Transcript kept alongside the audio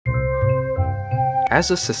As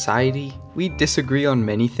a society, we disagree on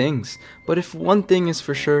many things, but if one thing is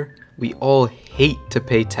for sure, we all hate to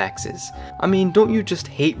pay taxes. I mean, don't you just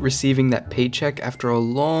hate receiving that paycheck after a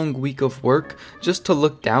long week of work just to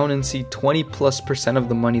look down and see 20+% of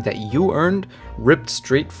the money that you earned ripped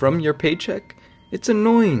straight from your paycheck? It's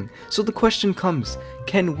annoying. So the question comes,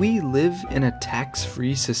 can we live in a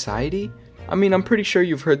tax-free society? I mean, I'm pretty sure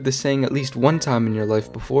you've heard this saying at least one time in your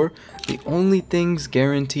life before. The only things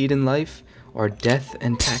guaranteed in life are death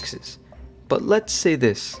and taxes. But let's say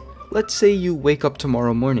this. Let's say you wake up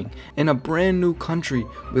tomorrow morning in a brand new country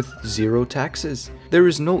with 0 taxes. There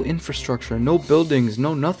is no infrastructure, no buildings,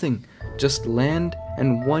 no nothing. Just land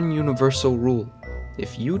and one universal rule.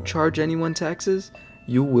 If you charge anyone taxes,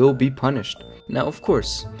 you will be punished. Now, of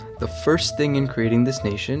course, the first thing in creating this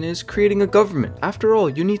nation is creating a government. After all,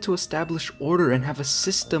 you need to establish order and have a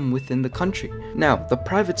system within the country. Now, the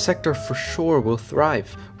private sector for sure will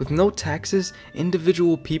thrive. With no taxes,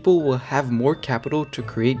 individual people will have more capital to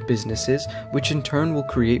create businesses, which in turn will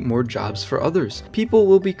create more jobs for others. People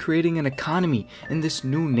will be creating an economy in this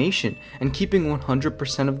new nation and keeping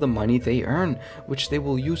 100% of the money they earn, which they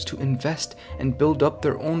will use to invest and build up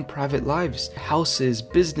their own private lives. Houses,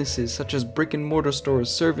 businesses such as brick and mortar stores,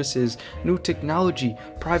 services, new technology,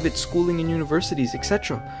 private schooling and universities,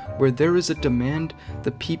 etc. Where there is a demand,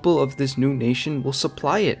 the people of this new nation will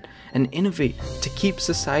supply it and innovate to keep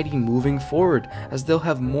society moving forward, as they'll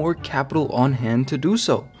have more capital on hand to do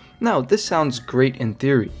so. Now, this sounds great in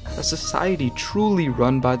theory. A society truly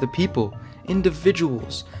run by the people,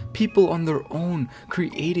 individuals, people on their own,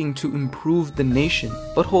 creating to improve the nation.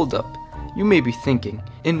 But hold up. You may be thinking,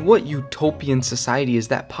 in what utopian society is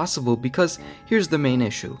that possible? Because here's the main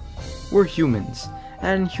issue. We're humans,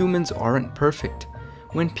 and humans aren't perfect.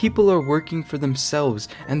 When people are working for themselves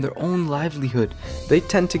and their own livelihood, they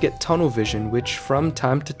tend to get tunnel vision, which from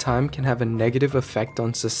time to time can have a negative effect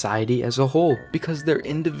on society as a whole, because their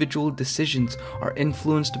individual decisions are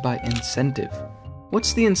influenced by incentive.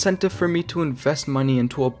 What's the incentive for me to invest money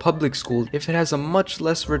into a public school if it has a much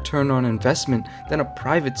less return on investment than a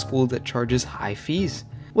private school that charges high fees?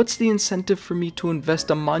 What's the incentive for me to invest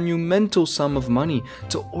a monumental sum of money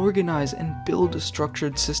to organize and build a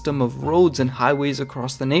structured system of roads and highways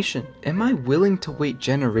across the nation? Am I willing to wait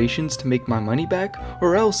generations to make my money back?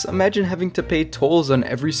 Or else, imagine having to pay tolls on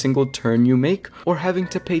every single turn you make, or having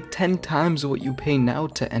to pay 10 times what you pay now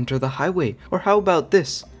to enter the highway. Or how about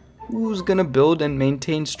this? Who's gonna build and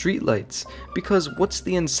maintain streetlights? Because what's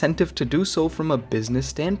the incentive to do so from a business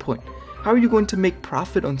standpoint? How are you going to make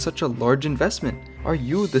profit on such a large investment? Are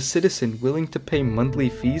you, the citizen, willing to pay monthly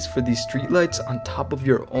fees for these streetlights on top of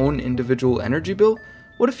your own individual energy bill?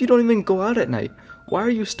 What if you don't even go out at night? Why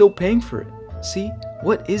are you still paying for it? See,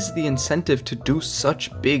 what is the incentive to do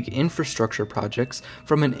such big infrastructure projects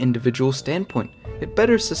from an individual standpoint? It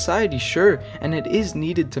betters society, sure, and it is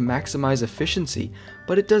needed to maximize efficiency,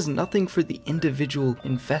 but it does nothing for the individual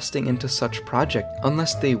investing into such project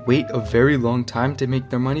unless they wait a very long time to make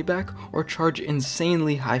their money back or charge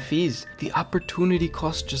insanely high fees. The opportunity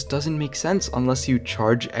cost just doesn't make sense unless you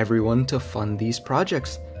charge everyone to fund these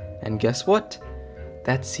projects. And guess what?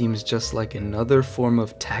 That seems just like another form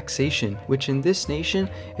of taxation, which in this nation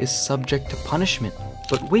is subject to punishment.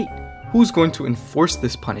 But wait, who's going to enforce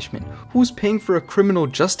this punishment? Who's paying for a criminal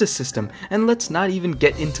justice system? And let's not even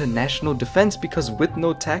get into national defense, because with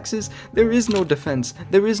no taxes, there is no defense,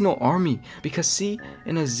 there is no army. Because see,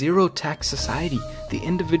 in a zero tax society, the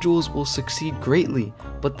individuals will succeed greatly,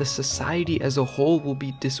 but the society as a whole will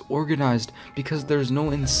be disorganized because there's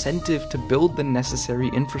no incentive to build the necessary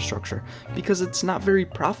infrastructure, because it's not very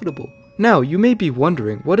profitable. Now, you may be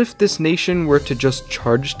wondering, what if this nation were to just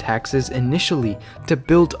charge taxes initially to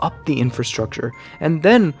build up the infrastructure, and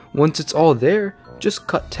then, once it's all there, just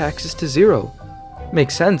cut taxes to 0?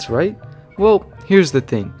 Makes sense, right? Well, here's the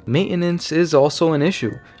thing. Maintenance is also an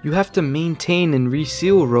issue. You have to maintain and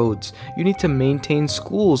reseal roads. You need to maintain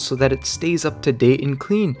schools so that it stays up to date and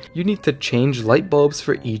clean. You need to change light bulbs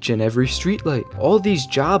for each and every streetlight. All these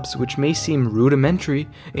jobs, which may seem rudimentary,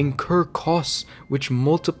 incur costs which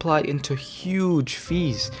multiply into huge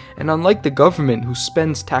fees. And unlike the government, who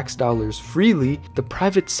spends tax dollars freely, the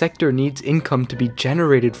private sector needs income to be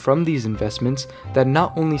generated from these investments that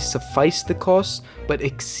not only suffice the costs, but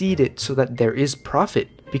exceed it so that there is profit.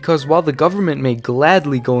 Because while the government may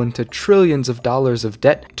gladly go into trillions of dollars of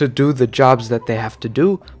debt to do the jobs that they have to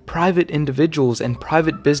do, private individuals and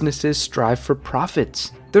private businesses strive for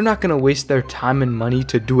profits. They're not going to waste their time and money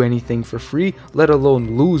to do anything for free, let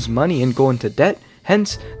alone lose money and go into debt.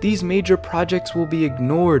 Hence, these major projects will be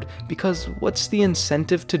ignored, because what's the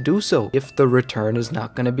incentive to do so if the return is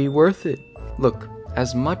not going to be worth it? Look,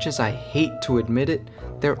 As much as I hate to admit it,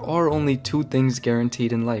 there are only two things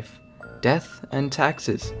guaranteed in life: death and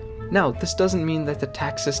taxes. Now, this doesn't mean that the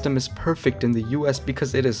tax system is perfect in the US,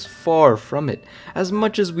 because it is far from it. As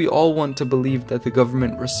much as we all want to believe that the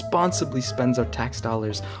government responsibly spends our tax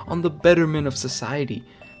dollars on the betterment of society,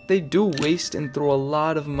 they do waste and throw a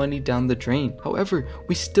lot of money down the drain. However,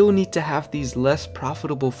 we still need to have these less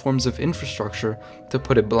profitable forms of infrastructure, to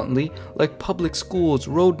put it bluntly, like public schools,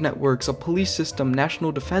 road networks, a police system,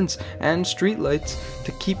 national defense, and streetlights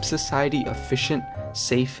to keep society efficient,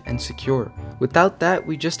 safe, and secure. Without that,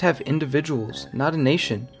 we just have individuals, not a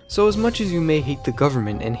nation. So as much as you may hate the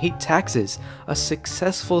government and hate taxes, a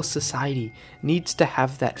successful society needs to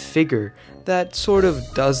have that figure that sort of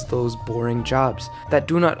does those boring jobs, that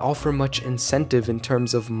do not offer much incentive in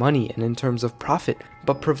terms of money and in terms of profit,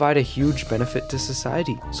 but provide a huge benefit to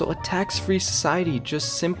society. So a tax-free society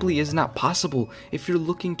just simply is not possible if you're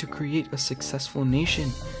looking to create a successful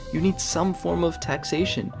nation. You need some form of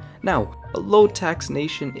taxation. Now, a low-tax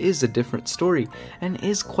nation is a different story, and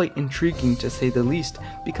is quite intriguing to say the least,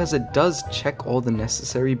 because it does check all the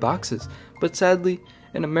necessary boxes. But sadly,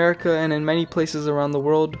 in America and in many places around the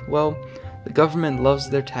world, well, the government loves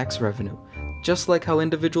their tax revenue. Just like how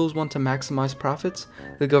individuals want to maximize profits,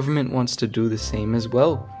 the government wants to do the same as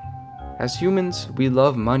well. As humans, we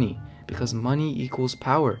love money, because money equals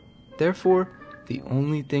power. Therefore, the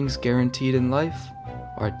only things guaranteed in life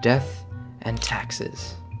are death and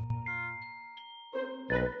taxes.